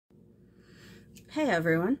Hey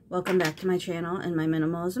everyone, welcome back to my channel and my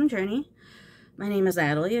minimalism journey. My name is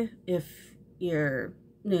Natalie. If you're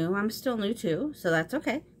new, I'm still new too, so that's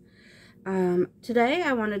okay. Today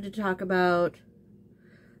I wanted to talk about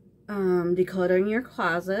decluttering your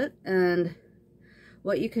closet and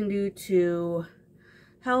what you can do to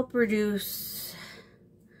help reduce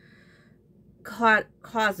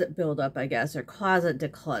closet buildup, I guess, or closet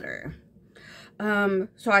declutter.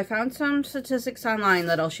 So I found some statistics online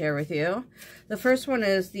that I'll share with you. The first one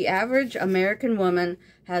is the average American woman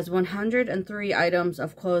has 103 items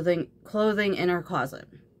of clothing in her closet.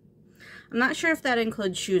 I'm not sure if that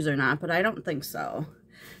includes shoes or not, but I don't think so.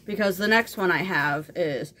 Because the next one I have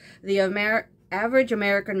is the average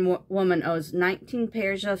American woman owns 19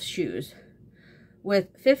 pairs of shoes,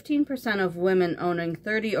 with 15% of women owning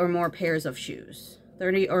 30 or more pairs of shoes.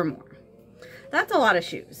 30 or more. That's a lot of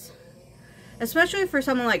shoes. Especially for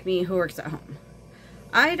someone like me who works at home.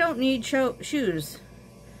 I don't need shoes,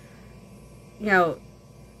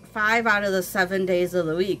 5 out of the 7 days of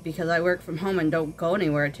the week because I work from home and don't go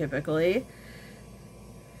anywhere typically.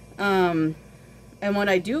 And when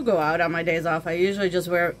I do go out on my days off, I usually just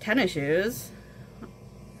wear tennis shoes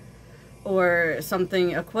or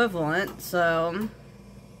something equivalent. So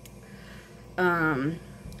I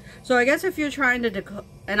guess if you're trying to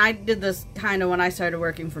and I did this kind of when I started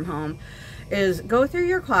working from home, is go through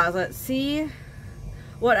your closet, see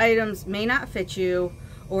what items may not fit you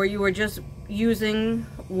or you were just using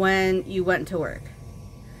when you went to work.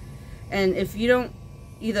 And if you don't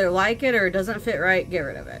either like it or it doesn't fit right, get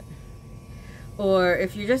rid of it. Or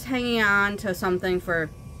if you're just hanging on to something for,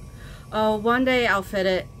 oh, one day I'll fit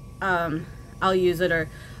it, I'll use it,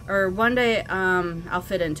 or one day I'll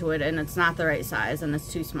fit into it and it's not the right size and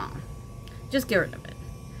it's too small. Just get rid of it.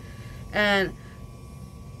 And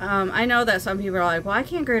I know that some people are like, well, I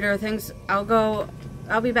can't get rid of things.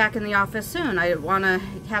 I'll be back in the office soon. I want to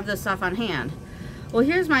have this stuff on hand. Well,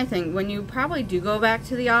 here's my thing. When you probably do go back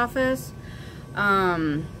to the office,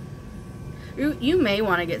 you may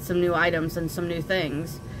want to get some new items and some new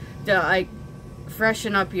things to, like,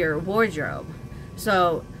 freshen up your wardrobe.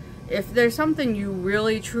 So, if there's something you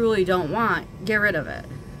really, truly don't want, get rid of it.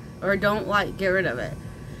 Or don't like, get rid of it.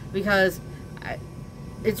 Because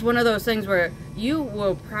it's one of those things where you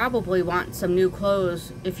will probably want some new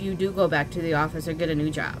clothes if you do go back to the office or get a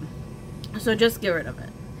new job. So just get rid of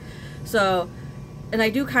it. So, and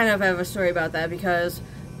I do kind of have a story about that because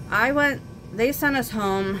they sent us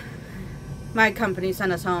home, my company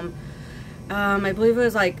sent us home, I believe it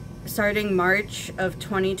was like starting March of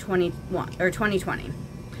 2021, or 2020,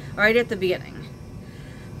 right at the beginning.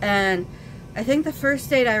 And I think the first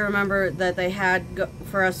date I remember that they had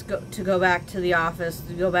for us to go back to the office,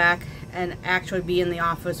 to go back and actually be in the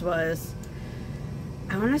office was,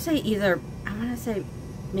 I want to say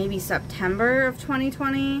maybe September of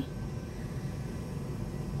 2020,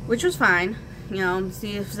 which was fine.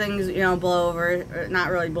 See if things, blow over, or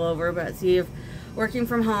not really blow over, but see if working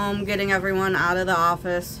from home, getting everyone out of the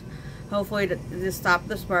office, hopefully to stop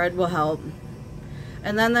the spread will help.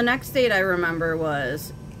 And then the next date I remember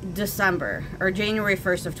was December or January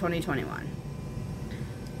 1st of 2021.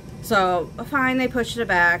 So fine, they pushed it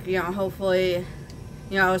back, hopefully,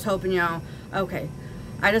 I was hoping, okay,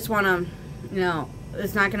 I just want to,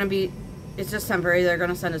 it's not going to be, it's just temporary, they're going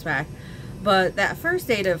to send us back. But that first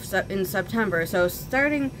date in September, so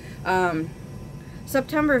starting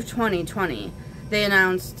September of 2020, they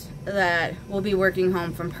announced that we'll be working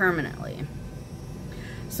home from permanently.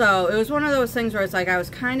 So it was one of those things where it's like I was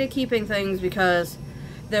kind of keeping things because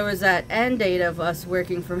there was that end date of us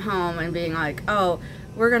working from home and being like, oh,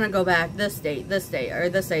 we're going to go back this date, or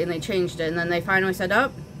this date, and they changed it. And then they finally said,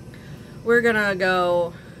 oh, we're going to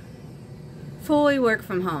go fully work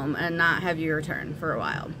from home and not have you return for a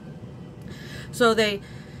while. So they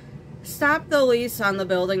stopped the lease on the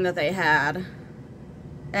building that they had,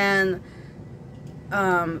 and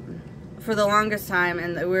for the longest time,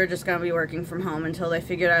 and we were just going to be working from home until they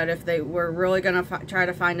figured out if they were really going to try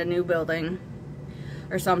to find a new building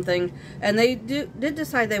or something. And they did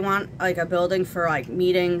decide they want like a building for like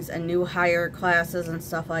meetings and new hire classes and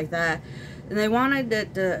stuff like that. And they wanted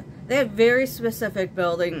it to, they had very specific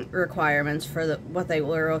building requirements for what they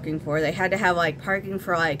were looking for. They had to have like parking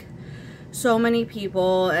for like so many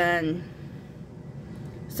people and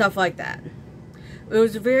stuff like that. It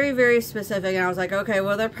was very, very specific, and I was like, okay,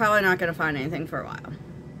 well, they're probably not going to find anything for a while.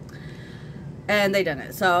 And they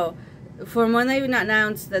didn't. So from when they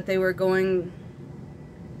announced that they were going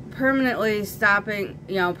permanently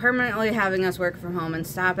permanently having us work from home and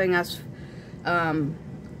stopping us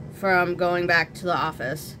from going back to the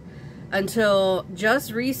office until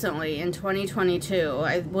just recently in 2022,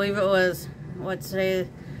 I believe it was what's today?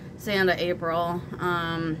 It's the end of April.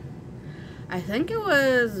 I think it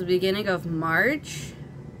was the beginning of March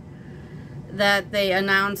that they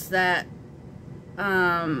announced that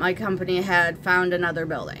my company had found another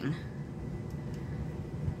building.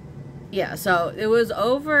 Yeah, so it was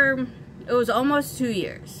almost 2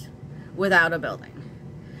 years without a building.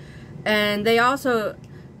 And they also,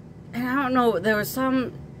 and I don't know, there was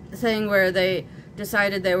some thing where they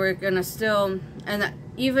decided they were going to still, and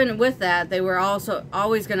even with that, they were also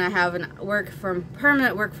always going to have a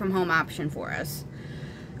permanent work from home option for us.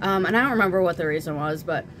 And I don't remember what the reason was,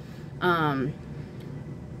 but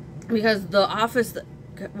because the office,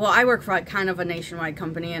 well, I work for like kind of a nationwide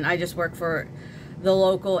company, and I just work for the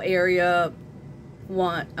local area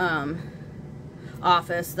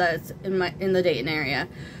office that's in the Dayton area.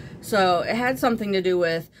 So it had something to do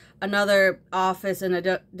with another office in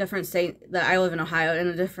a different state. That I live in Ohio, in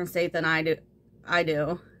a different state than I do.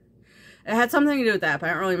 It had something to do with that, but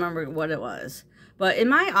I don't really remember what it was. But in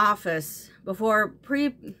my office, before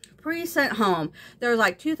pre-sent home, there was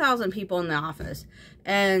like 2,000 people in the office.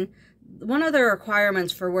 And one of the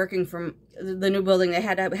requirements for working from the new building, they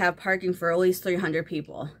had to have parking for at least 300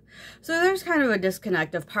 people. So there's kind of a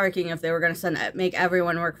disconnect of parking if they were going to make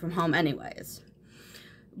everyone work from home anyways.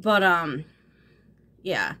 But,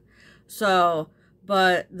 yeah. So,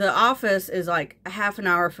 but the office is like a half an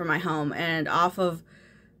hour from my home and off of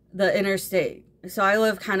the interstate. So I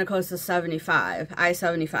live kind of close to I-75. I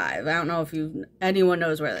don't know if anyone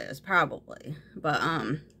knows where that is, probably. But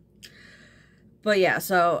yeah,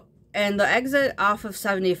 so, and the exit off of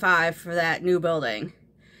 75 for that new building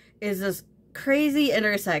is this crazy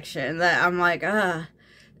intersection that I'm like, out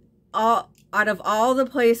of all the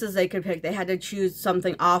places they could pick, they had to choose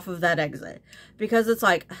something off of that exit. Because it's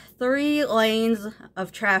like 3 lanes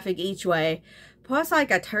of traffic each way, plus like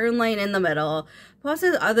a turn lane in the middle, plus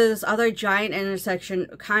this other giant intersection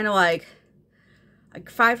kind of like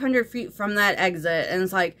 500 feet from that exit. And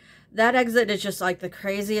it's like, that exit is just like the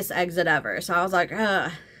craziest exit ever. So I was like,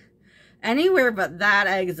 anywhere but that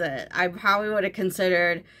exit. I probably would have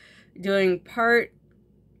considered doing part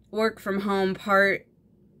work from home, part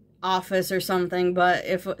office or something, but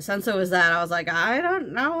since it was that, I was like, I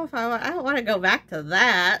don't know if I don't want to go back to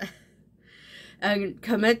that and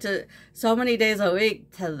commit to so many days a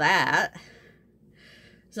week to that.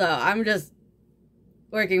 So I'm just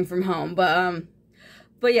working from home.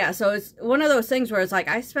 But yeah, so it's one of those things where it's like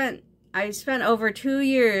I spent over 2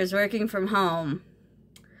 years working from home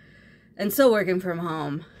and still working from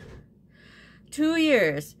home. 2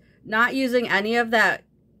 years not using any of that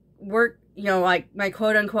work, you know, like my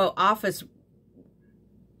quote-unquote office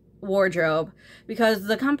wardrobe, because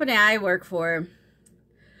the company I work for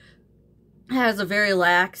has a very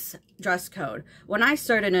lax dress code. When I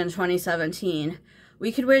started in 2017,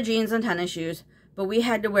 we could wear jeans and tennis shoes, but we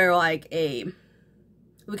had to wear like we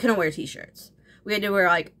couldn't wear t-shirts. We had to wear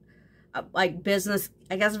like business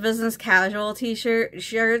casual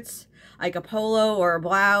shirts, like a polo or a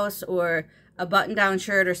blouse or a button-down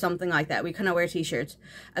shirt or something like that. We couldn't wear t-shirts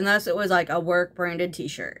unless it was like a work branded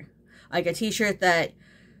t-shirt, like a t-shirt that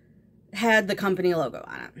had the company logo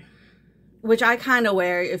on it, which I kind of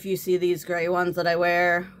wear. If you see these gray ones that I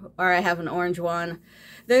wear, or I have an orange one,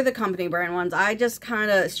 they're the company brand ones. I just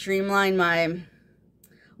kind of streamlined my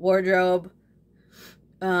wardrobe,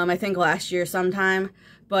 I think last year sometime.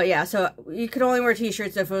 But yeah, so you could only wear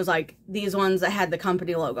t-shirts if it was like these ones that had the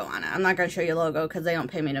company logo on it. I'm not going to show you the logo because they don't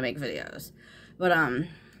pay me to make videos. But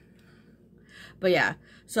yeah,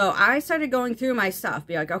 so I started going through my stuff,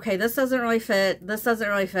 be like, okay, this doesn't really fit. This doesn't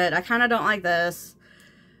really fit. I kind of don't like this.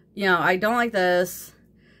 You know, I don't like this.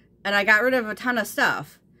 And I got rid of a ton of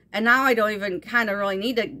stuff. And now I don't even kind of really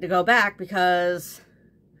need to go back because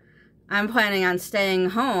I'm planning on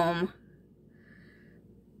staying home,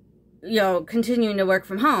 you know, continuing to work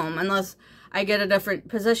from home unless I get a different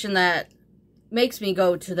position that makes me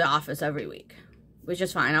go to the office every week, which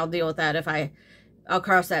is fine. I'll deal with that I'll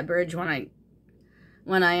cross that bridge when I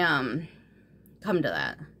come to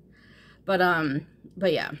that.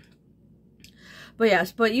 But yeah. But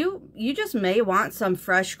yes, but you just may want some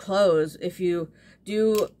fresh clothes if you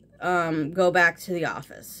do go back to the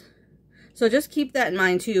office. So just keep that in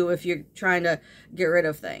mind too if you're trying to get rid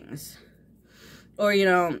of things. Or, you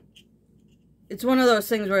know, it's one of those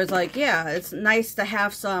things where it's like, yeah, it's nice to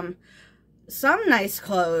have some nice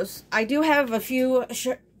clothes. I do have a few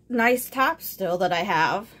nice tops still that I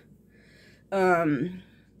have. That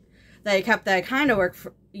I kept, that I kind of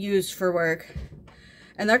used for work.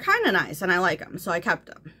 And they're kind of nice, and I like them, so I kept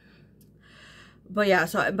them. But yeah,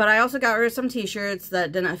 but I also got rid of some t-shirts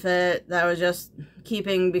that didn't fit, that I was just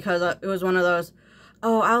keeping because it was one of those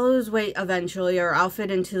oh, I'll lose weight eventually, or I'll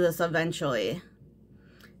fit into this eventually.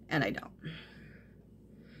 And I don't.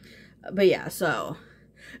 But yeah, so,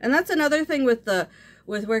 and that's another thing with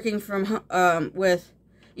working from, with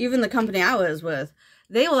even the company I was with,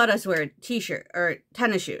 they let us wear t-shirt or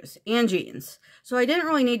tennis shoes and jeans. So I didn't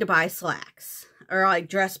really need to buy slacks or like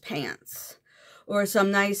dress pants or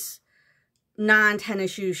some nice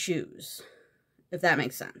non-tennis shoes, if that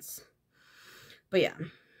makes sense. But yeah.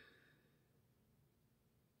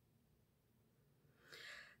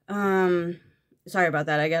 Sorry about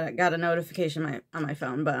that. I got a notification on my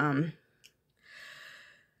phone,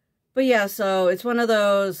 but yeah, so it's one of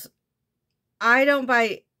those, I don't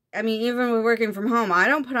buy, I mean, even with working from home, I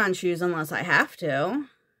don't put on shoes unless I have to,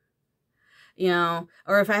 you know,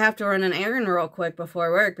 or if I have to run an errand real quick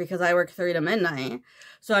before work, because I work 3 to midnight.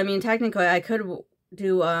 So, I mean, technically I could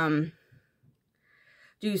do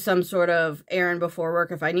some sort of errand before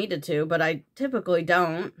work if I needed to, but I typically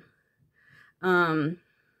don't.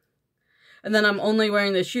 And then I'm only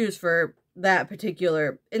wearing the shoes for that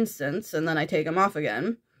particular instance, and then I take them off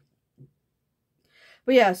again.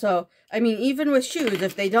 But yeah, so, I mean, even with shoes,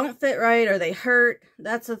 if they don't fit right or they hurt,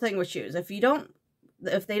 that's the thing with shoes. If they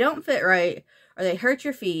don't fit right or they hurt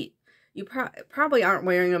your feet, you probably aren't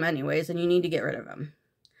wearing them anyways, and you need to get rid of them.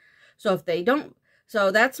 So so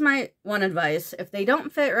that's my one advice. If they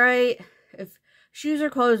don't fit right, if shoes or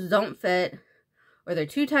clothes don't fit, or they're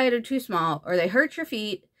too tight or too small, or they hurt your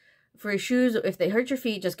feet, for your shoes, if they hurt your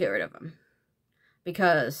feet, just get rid of them.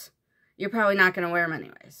 Because you're probably not going to wear them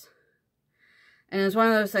anyways. And it's one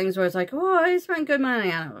of those things where it's like, oh, I spent good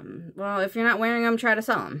money on them. Well, if you're not wearing them, try to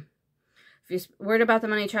sell them. If you're worried about the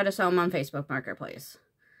money, try to sell them on Facebook Marketplace.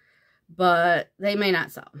 But they may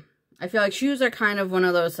not sell. I feel like shoes are kind of one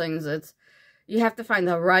of those things that's, you have to find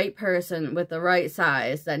the right person with the right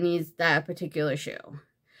size that needs that particular shoe.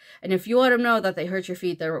 And if you let them know that they hurt your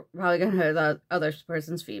feet, they're probably going to hurt the other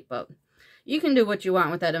person's feet. But you can do what you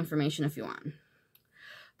want with that information if you want.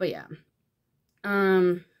 But yeah.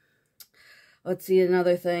 Let's see,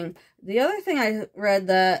 another thing. The other thing I read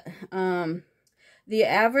that the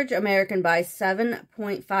average American buys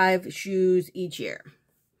 7.5 shoes each year.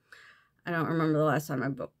 I don't remember the last time I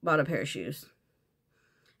bought a pair of shoes.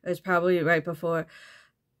 It was probably right before,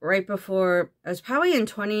 it was probably in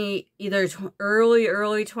either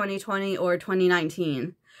early 2020 or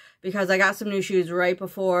 2019, because I got some new shoes right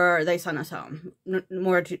before they sent us home.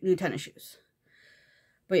 More new tennis shoes.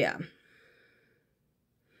 But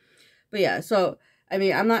yeah, so, I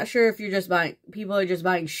mean, I'm not sure if people are just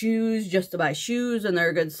buying shoes just to buy shoes and they're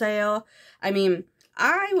a good sale. I mean,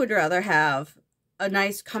 I would rather have a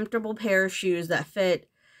nice, comfortable pair of shoes that fit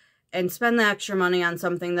and spend the extra money on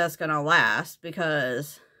something that's going to last,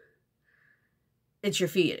 because it's your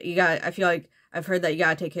feet. I feel like I've heard that you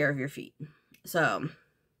got to take care of your feet. So,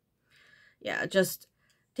 yeah, just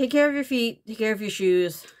take care of your feet, take care of your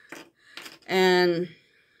shoes, and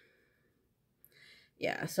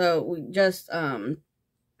yeah, so we just, you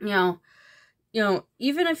know,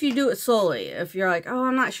 even if you do it slowly, if you're like, oh,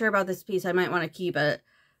 I'm not sure about this piece, I might want to keep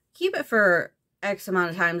it for X amount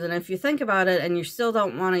of times, and if you think about it and you still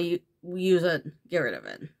don't want to use it, get rid of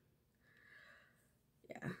it.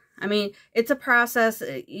 Yeah, I mean, it's a process.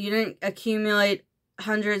 You didn't accumulate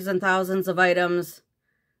hundreds and thousands of items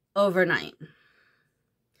overnight.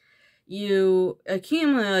 You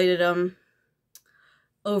accumulated them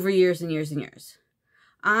over years and years and years.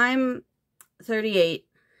 I'm 38,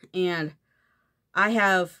 and I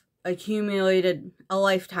have accumulated a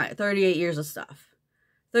lifetime, 38 years of stuff.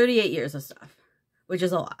 38 years of stuff, which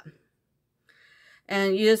is a lot.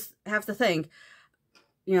 And you just have to think,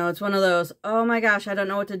 you know, it's one of those, oh my gosh, I don't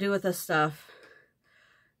know what to do with this stuff.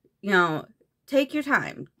 You know, take your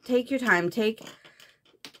time.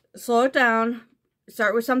 Slow it down.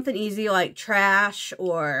 Start with something easy like trash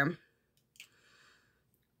or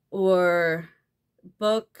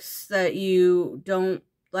books that you don't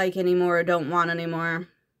like anymore or don't want anymore.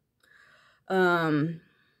 I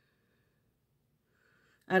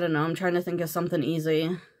don't know. I'm trying to think of something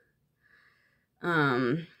easy.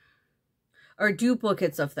 Or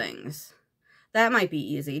duplicates of things. That might be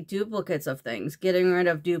easy. Duplicates of things. Getting rid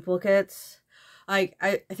of duplicates. Like,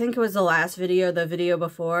 I think it was the last video, the video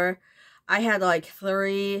before. I had like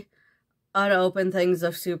 3 unopened things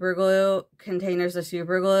of super glue, containers of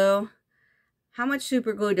super glue. How much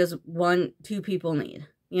super glue does 2 people need?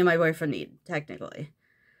 Me and my boyfriend need, technically.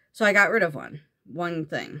 So I got rid of one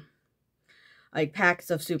thing. Like packs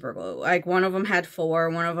of super glue. Like one of them had 4,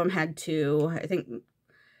 one of them had 2, I think.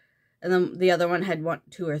 And then the other one had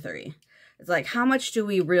 2 or 3. It's like, how much do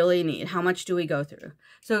we really need? How much do we go through?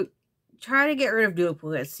 So try to get rid of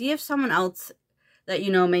duplicates. See if someone else that you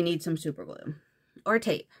know may need some super glue or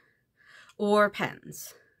tape or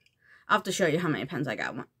pens. I'll have to show you how many pens I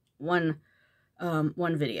got one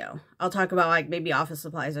video. I'll talk about like maybe office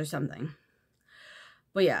supplies or something.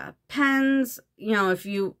 But yeah, pens, you know, if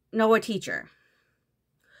you know a teacher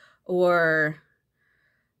or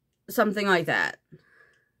something like that.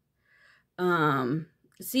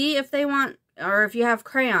 See if they want, or if you have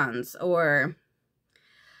crayons, or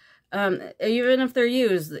even if they're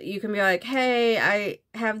used, you can be like, hey, I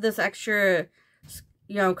have this extra,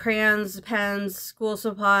 you know, crayons, pens, school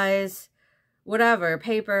supplies, whatever,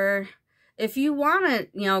 paper. If you want it,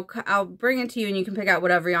 you know, I'll bring it to you and you can pick out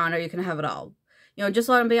whatever you want, or you can have it all. You know, just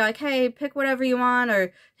let them be like, hey, pick whatever you want,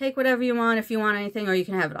 or take whatever you want if you want anything, or you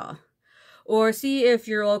can have it all. Or see if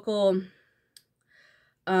your local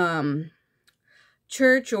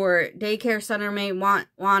church or daycare center may want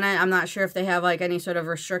it. I'm not sure if they have like any sort of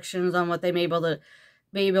restrictions on what they may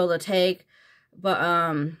be able to take. But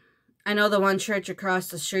I know the one church across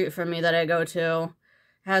the street from me that I go to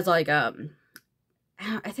has like I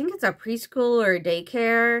think it's a preschool or a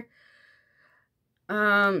daycare.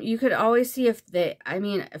 You could always see if they, I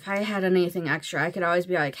mean, if I had anything extra, I could always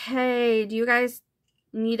be like, hey, do you guys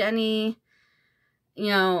need any, you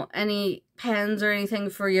know, any pens or anything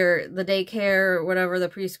for the daycare or whatever, the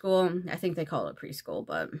preschool? I think they call it preschool,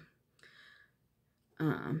 but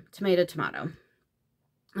tomato.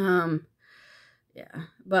 Yeah,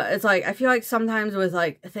 but it's like, I feel like sometimes with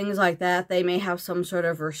like things like that, they may have some sort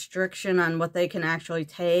of restriction on what they can actually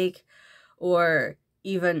take or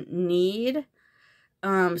even need.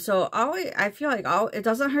 So I feel like it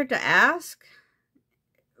doesn't hurt to ask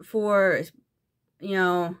for, you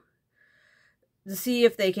know, to see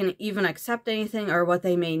if they can even accept anything or what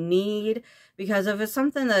they may need. Because if it's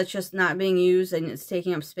something that's just not being used and it's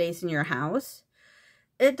taking up space in your house,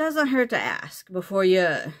 it doesn't hurt to ask before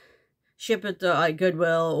you ship it to like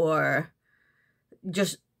Goodwill or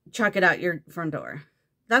just chuck it out your front door.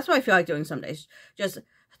 That's what I feel like doing some days. Just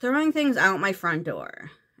throwing things out my front door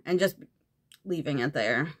and just leaving it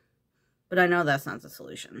there. But I know that's not the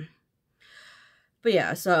solution. But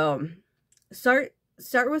yeah, so start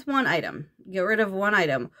with one item. Get rid of one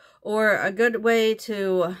item. Or a good way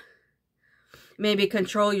to maybe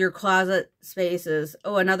control your closet spaces.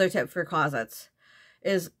 Oh, another tip for closets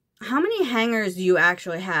is how many hangers do you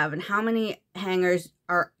actually have and how many hangers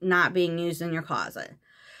are not being used in your closet.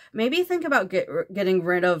 Maybe think about getting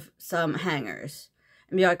rid of some hangers.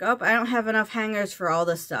 And be like, oh, I don't have enough hangers for all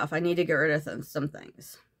this stuff. I need to get rid of some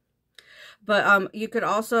things. But you could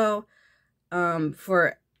also,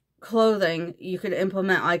 for clothing, you could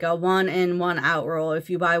implement like a 1 in, 1 out rule. If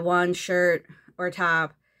you buy one shirt or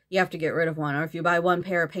top, you have to get rid of one. Or if you buy one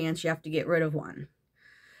pair of pants, you have to get rid of one.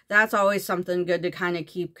 That's always something good to kind of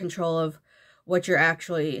keep control of what you're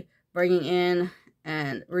actually bringing in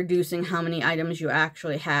and reducing how many items you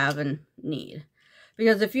actually have and need.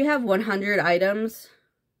 Because if you have 100 items,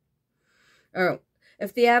 or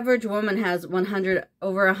if the average woman has a little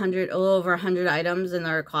over 100 items in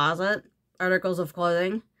their closet, articles of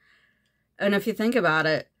clothing, and if you think about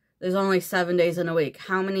it, there's only 7 days in a week.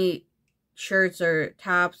 How many shirts or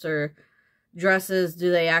tops or dresses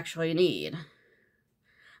do they actually need?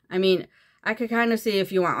 I mean, I could kind of see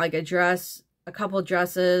if you want like a dress, a couple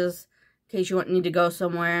dresses, in case you need to go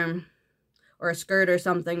somewhere, or a skirt or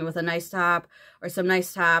something with a nice top, or some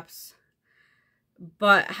nice tops.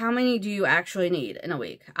 But how many do you actually need in a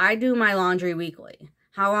week? I do my laundry weekly.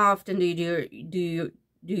 How often do you do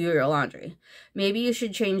your laundry? Maybe you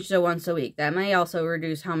should change to once a week. That may also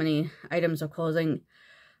reduce how many items of clothing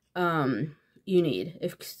you need.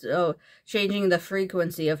 If so, changing the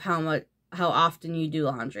frequency of how often you do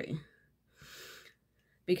laundry.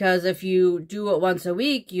 Because if you do it once a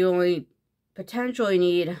week, you only potentially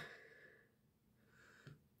need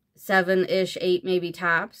 7-ish, 8 maybe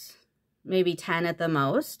tops, maybe 10 at the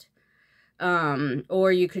most.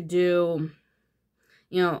 Or you could do,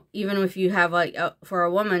 you know, even if you have like, for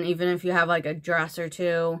a woman, even if you have like a dress or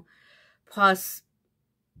two, plus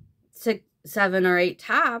 6, 7 or 8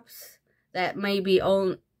 tops, that may be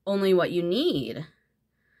only what you need.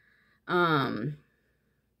 Or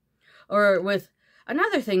with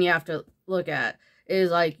another thing you have to look at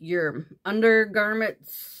is like your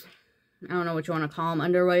undergarments. I don't know what you want to call them,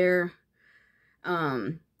 underwear.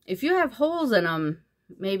 If you have holes in them,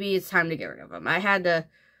 maybe it's time to get rid of them. I had to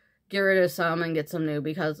get rid of some and get some new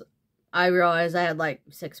because I realized I had like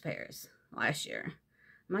 6 pairs last year.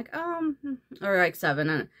 I'm like, or like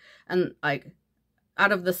 7, and like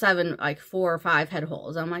out of the 7, like 4 or 5 had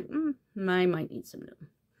holes. I'm like, I might need some new.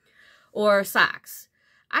 Or socks.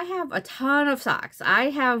 I have a ton of socks. I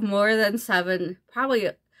have more than 7, probably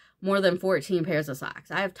more than 14 pairs of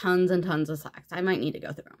socks. I have tons and tons of socks. I might need to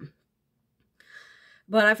go through them.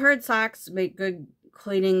 But I've heard socks make good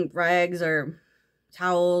cleaning rags or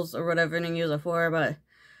towels or whatever you use it for, but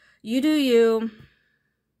you do you.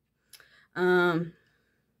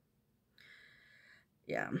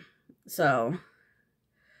 Yeah. So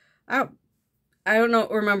I don't know,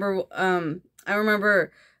 I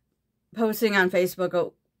remember posting on Facebook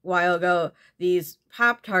a while ago these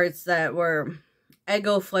Pop-Tarts that were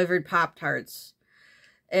Eggo flavored Pop-Tarts,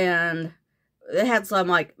 and they had some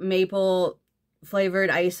like maple flavored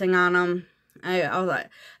icing on them. I was like,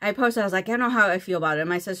 I posted, I was like, I don't know how I feel about it. And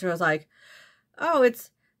my sister was like, oh,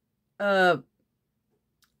 it's a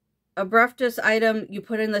breakfast item you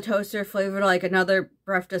put in the toaster flavored like another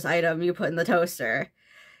breakfast item you put in the toaster.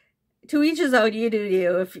 To each his own, you do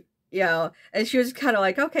you, if you know. And she was kind of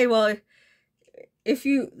like, okay, well, if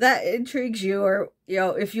that intrigues you, or you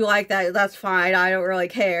know, if you like that, that's fine. I don't really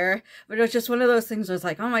care. But it was just one of those things where it's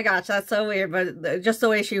like, oh my gosh, that's so weird. But just the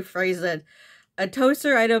way she phrased it, a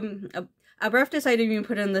toaster item, a breakfast item you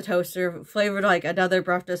put in the toaster flavored like another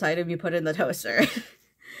breakfast item you put in the toaster,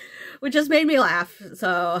 which just made me laugh.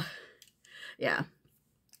 So yeah,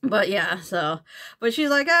 but she's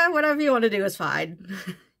like, whatever you want to do is fine.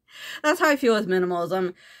 That's how I feel with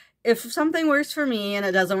minimalism. If something works for me and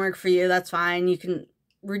it doesn't work for you, that's fine. You can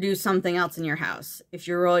reduce something else in your house if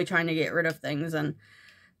you're really trying to get rid of things, and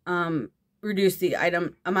reduce the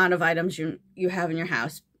amount of items you have in your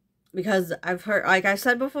house. Because I've heard, like I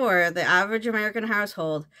said before, the average American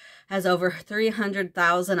household has over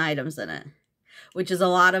 300,000 items in it, which is a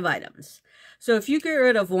lot of items. So if you get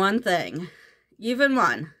rid of one thing, even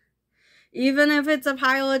one, even if it's a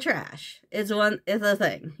pile of trash, it's a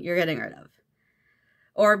thing you're getting rid of.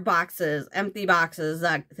 Or boxes, empty boxes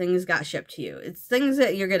that things got shipped to you. It's things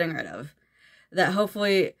that you're getting rid of that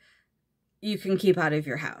hopefully you can keep out of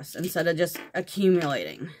your house instead of just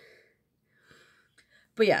accumulating.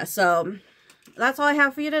 But yeah, so that's all I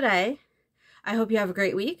have for you today. I hope you have a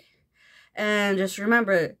great week. And just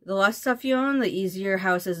remember, the less stuff you own, the easier your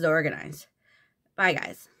house is to organize. Bye,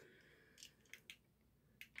 guys.